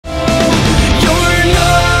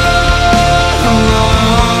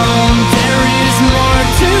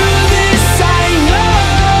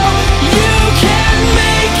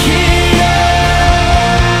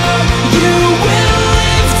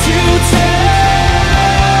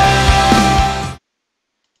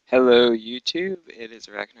Hello YouTube, it is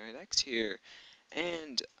Arachnoidx here,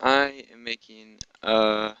 and I am making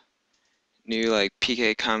a new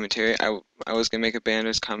PK commentary. I was gonna make a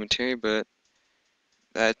Bandos commentary, but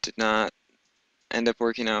that did not end up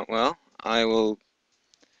working out well. I want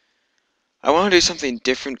to do something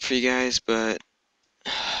different for you guys, but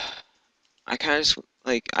I kind of just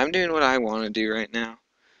I'm doing what I want to do right now.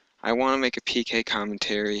 I want to make a PK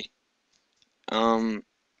commentary. Um,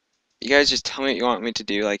 you guys just tell me what you want me to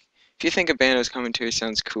do. Like, if you think a Bandos commentary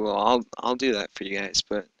sounds cool, I'll do that for you guys,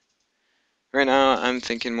 but right now, I'm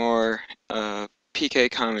thinking more PK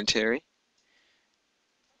commentary,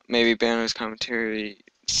 maybe Banner's commentary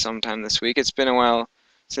sometime this week. It's been a while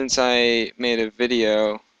since I made a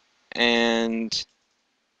video, and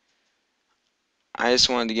I just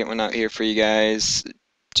wanted to get one out here for you guys.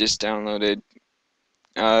 Just downloaded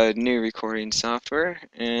new recording software,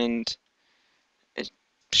 and it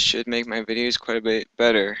should make my videos quite a bit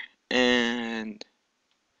better. And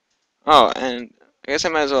and I guess I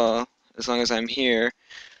might as well, as long as I'm here,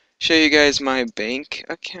 show you guys my bank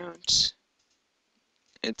account.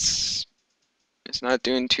 It's not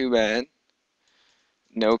doing too bad.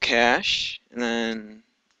 No cash, and then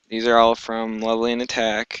these are all from leveling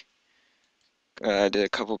attack. I did a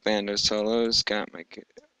couple Bando solos, got my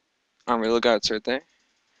armor lookouts right there.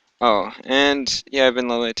 Oh, and yeah, I've been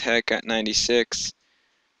leveling attack, got 96.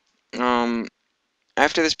 Um,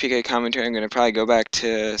 After this PK commentary, I'm gonna probably go back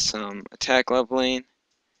to some attack leveling.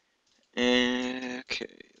 And okay,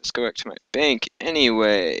 let's go back to my bank.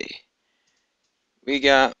 Anyway, we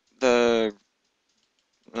got the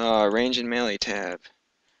range and melee tab.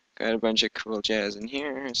 Got a bunch of cool jazz in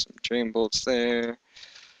here, some dragon bolts there.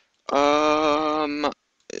 Um,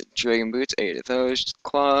 Dragon boots, 8 of those.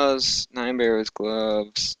 Claws, 9 barrels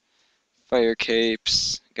gloves. Fire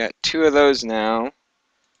capes, got 2 of those now.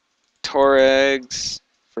 Torregs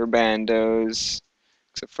for bandos,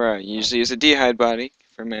 except for I usually use a D'hide body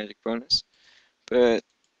for magic bonus. But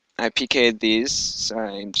I PK'd these, so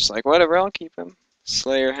I'm just like, whatever, I'll keep them.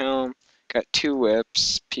 Slayer helm, got 2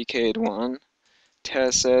 whips, PK'd 1.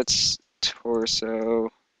 Tassets, torso.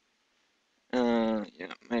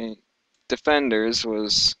 Yeah, my defenders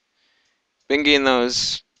was been getting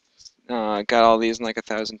those. Got all these in like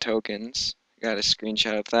 1,000 tokens. Got a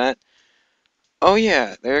screenshot of that. Oh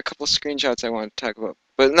yeah, there are a couple screenshots I want to talk about.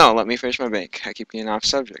 But no, let me finish my bank. I keep getting off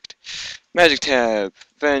subject. Magic tab,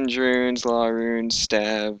 Venge runes, Law runes,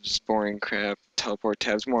 stabs, boring crap, teleport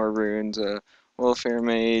tabs, more runes, Welfare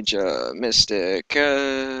mage, Mystic,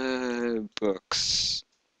 books,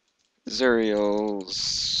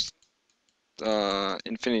 Zuriels,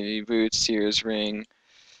 Infinity boots, Seer's ring,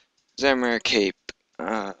 Zamra cape.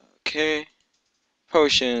 Okay.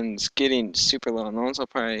 Potions, getting super low on those. I'll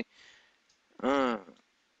probably uh,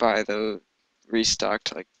 buy the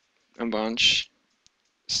restocked like a bunch.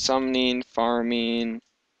 Summoning, farming,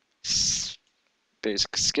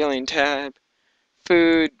 basic skilling tab,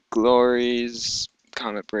 food, glories,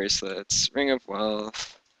 comet bracelets, ring of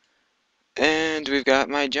wealth, and we've got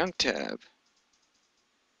my junk tab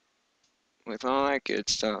with all that good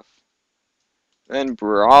stuff. Then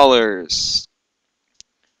brawlers.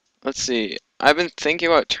 Let's see. I've been thinking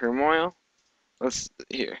about turmoil. Let's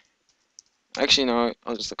here. Actually, no.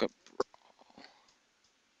 I'll just look up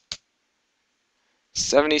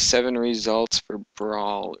 77 results for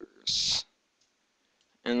brawlers.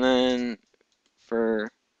 And then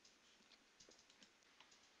for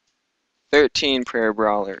 13 prayer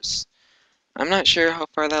brawlers. I'm not sure how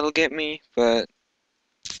far that'll get me, but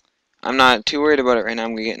I'm not too worried about it right now.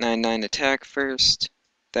 I'm gonna get 99 attack first,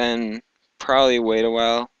 then probably wait a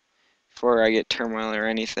while before I get turmoil or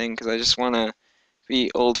anything, because I just want to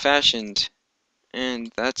be old-fashioned.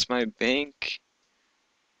 And that's my bank.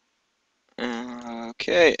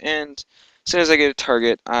 Okay, and as soon as I get a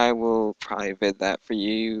target, I will probably vid that for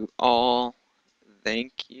you all.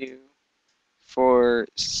 Thank you for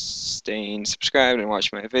staying subscribed and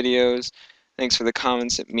watching my videos. Thanks for the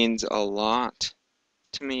comments, it means a lot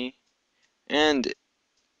to me. And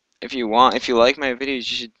if you like my videos, you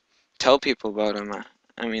should tell people about them.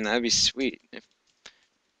 I mean, that'd be sweet. If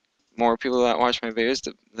more people that watch my videos,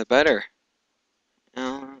 the better.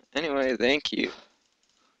 Anyway, thank you.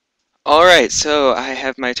 Alright, so I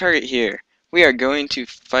have my target here. We are going to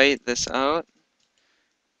fight this out.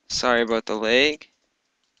 Sorry about the lag.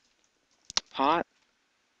 Pot.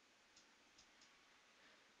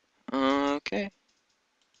 Okay.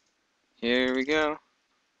 Here we go.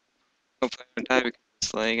 Hope I don't die because of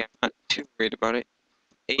this lag. I'm not too worried about it.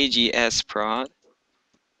 AGS prod.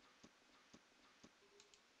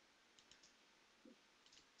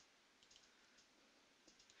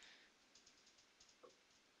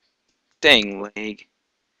 Dang leg.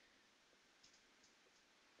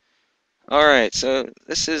 Alright, so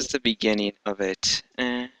this is the beginning of it.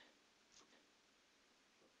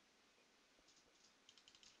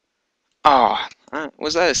 Oh,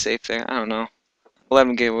 was that a safe there? I don't know. I'll let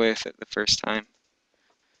him get away with it the first time.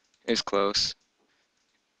 It was close.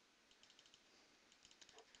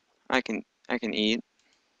 I can eat.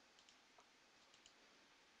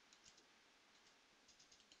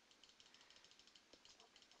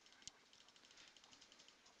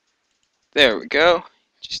 There we go.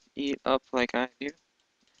 Just eat up like I do,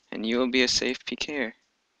 and you will be a safe PKer.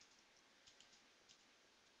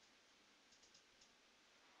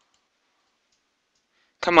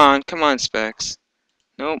 Come on, Specs.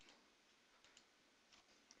 Nope.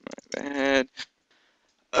 Bad.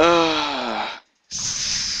 Ugh.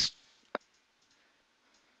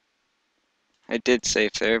 I did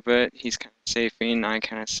safe there, but he's kind of safing. I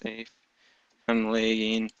kind of safe. I'm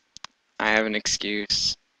lagging. I have an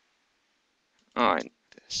excuse. Oh, I need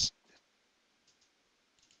this.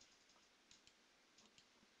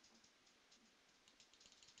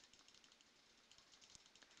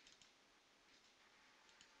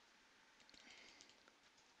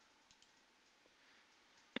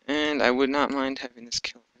 And I would not mind having this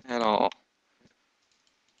kill at all.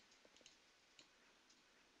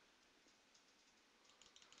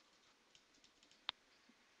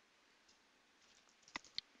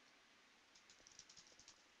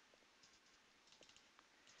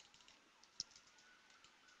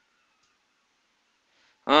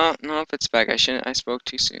 Oh, no, it's back. I spoke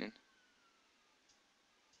too soon.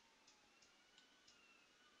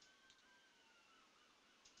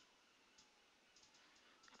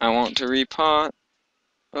 I want to repot.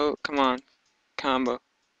 Oh, come on. Combo.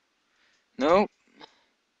 Nope.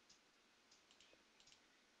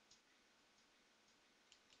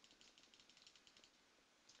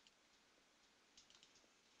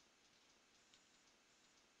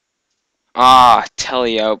 Ah,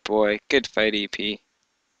 telly out, boy. Good fight, EP.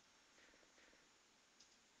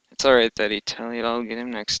 It's alright that he tellied. I'll get him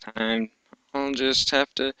next time. I'll just have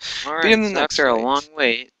to beat him the next After a fight. long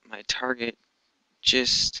wait, My target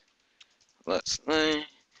just...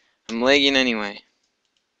 I'm lagging anyway.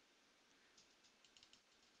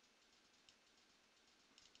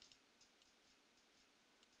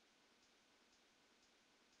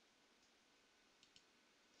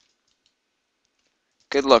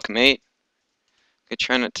 Good luck, mate. Good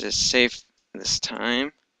try not to save this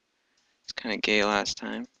time. It's kind of gay last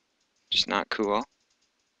time. Just not cool.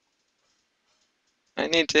 I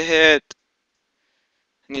need to hit.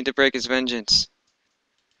 I need to break his vengeance.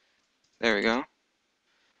 There we go.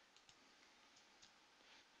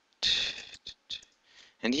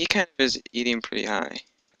 And he kind of is eating pretty high.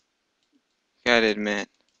 Gotta admit.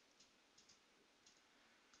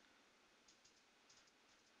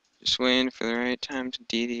 Just waiting for the right time to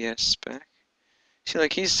DDS spec. See,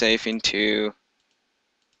 like he's safing too.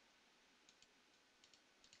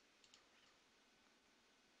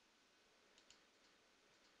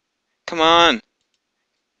 Come on!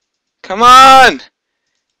 Come on!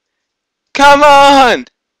 Come on!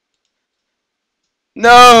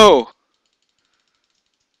 No!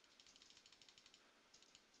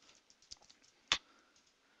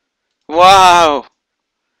 Wow!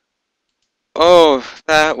 Oh,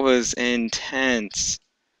 that was intense.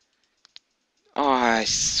 Oh, I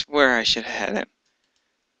swear I should have had him.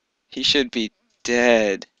 He should be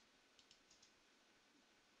dead.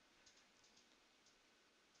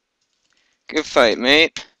 Good fight,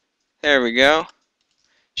 mate. There we go.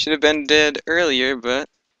 Should have been dead earlier, but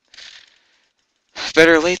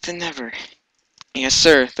better late than never. Yes,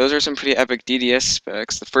 sir. Those are some pretty epic DDS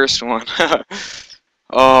specs. The first one.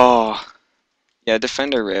 Oh, yeah,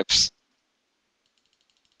 Defender rips.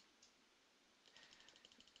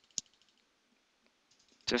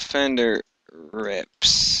 Defender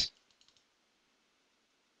rips.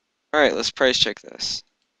 Alright, let's price check this.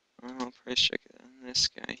 I'll price check it on this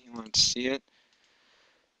guy. He wants to see it.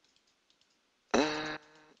 Uh,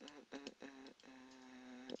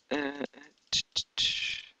 uh, uh,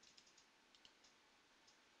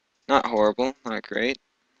 Not horrible, not great.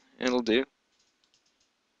 It'll do.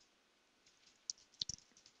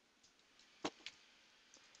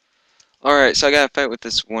 Alright, so I gotta fight with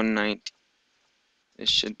this 190. This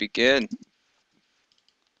should be good.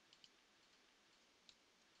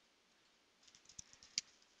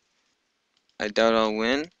 I doubt I'll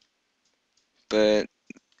win, but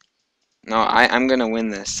no, I'm gonna win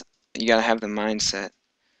this. You gotta have the mindset.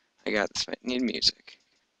 I got this fight. Need music.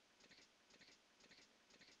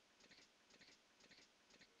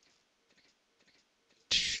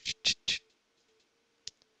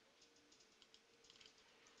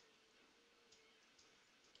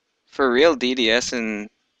 For real DDS and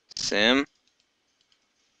Sim?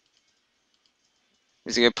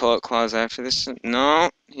 Is he gonna pull out claws after this? No,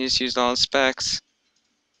 he just used all his specs.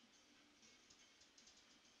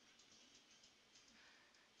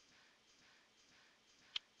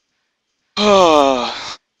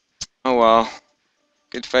 Oh, oh well.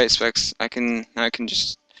 Good fight, specs. I can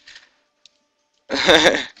just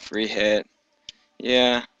free hit.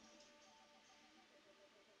 Yeah,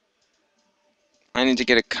 I need to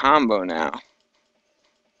get a combo now.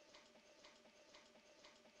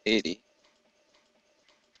 80.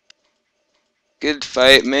 Good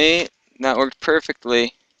fight, mate. That worked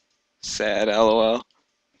perfectly. Sad, lol.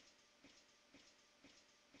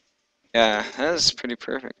 Yeah, that was pretty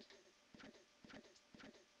perfect.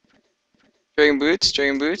 Dragon Boots,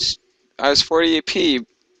 Dragon Boots. I was 40 EP.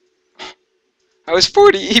 I was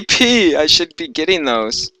 40 EP! I should be getting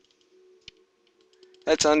those.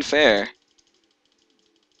 That's unfair.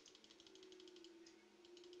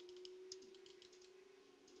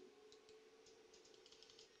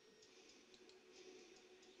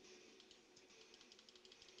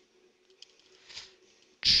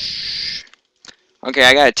 Okay,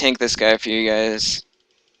 I gotta tank this guy for you guys.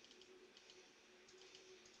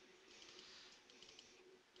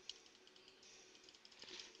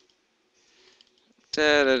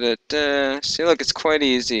 Da da da da. See, look, it's quite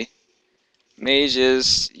easy.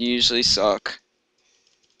 Mages usually suck.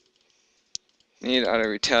 Need auto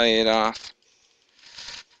retaliate off.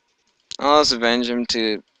 I'll also avenge him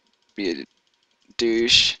to be a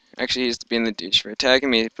douche. Actually, he's being the douche for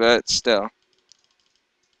attacking me, but still.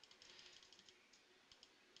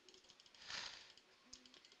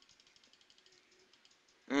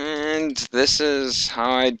 And this is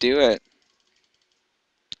how I do it.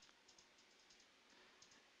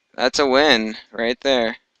 That's a win right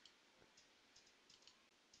there.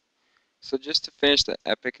 So just to finish the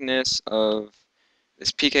epicness of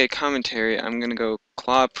this PK commentary, I'm gonna go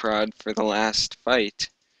claw prod for the last fight.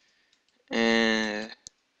 And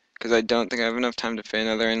because I don't think I have enough time to fit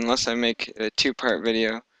another unless I make a two-part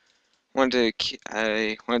video. I wanted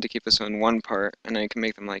to keep this one one part, and I can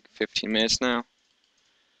make them like 15 minutes now,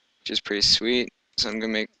 which is pretty sweet. So I'm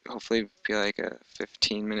gonna make hopefully be like a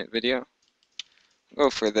 15-minute video. I'll go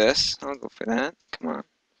for this. I'll go for that. Come on,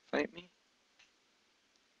 fight me.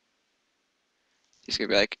 He's gonna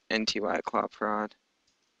be like NTY claw prod,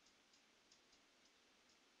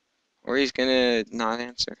 or he's gonna not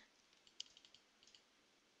answer.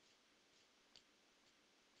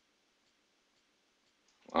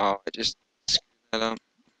 Wow, I just screwed that up.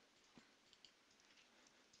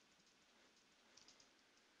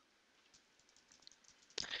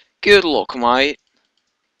 Good luck, mate.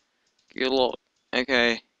 Good luck.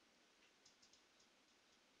 Okay.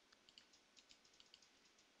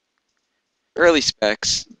 Early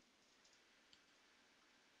specs.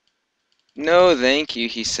 No, thank you,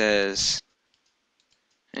 he says.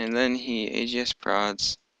 And then he AGS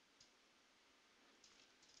prods.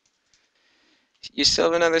 You still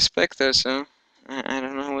have another spec though, so I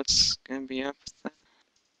don't know what's gonna be up with that.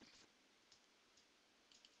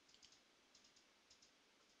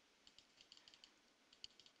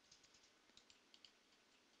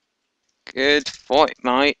 Good fight,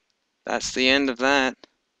 mate. That's the end of that.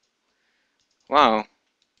 Wow.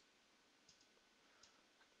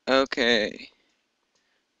 Okay.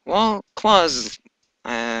 Well, Claws,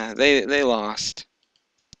 they lost.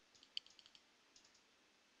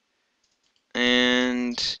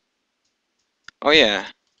 And oh yeah,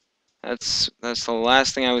 that's the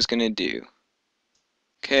last thing I was gonna do.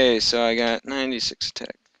 Okay, so I got 96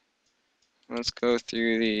 tech. Let's go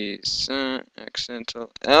through these.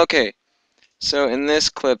 Accidental. Okay, so in this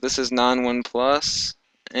clip, this is non-1 plus,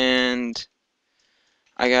 and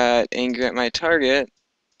I got angry at my target,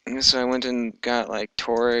 and so I went and got like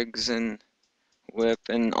Torgs and Whip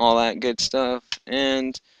and all that good stuff,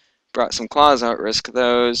 and brought some claws out, risked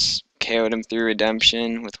those, KO'd him through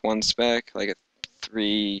redemption with one spec, like a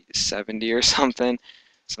 370 or something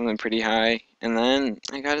pretty high, and then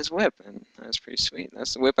I got his whip, and that was pretty sweet.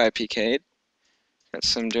 That's the whip I PK'd. Got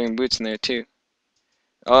some Dragon Boots in there too.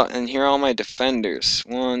 Oh, and here are all my defenders.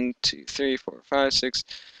 1, 2, 3, 4, 5, 6,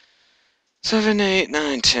 7, 8,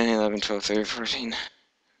 9, 10, 11, 12, 13, 14.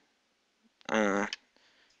 No,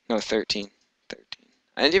 13. 13.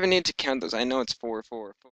 I didn't even need to count those. I know it's 4, 4, 4.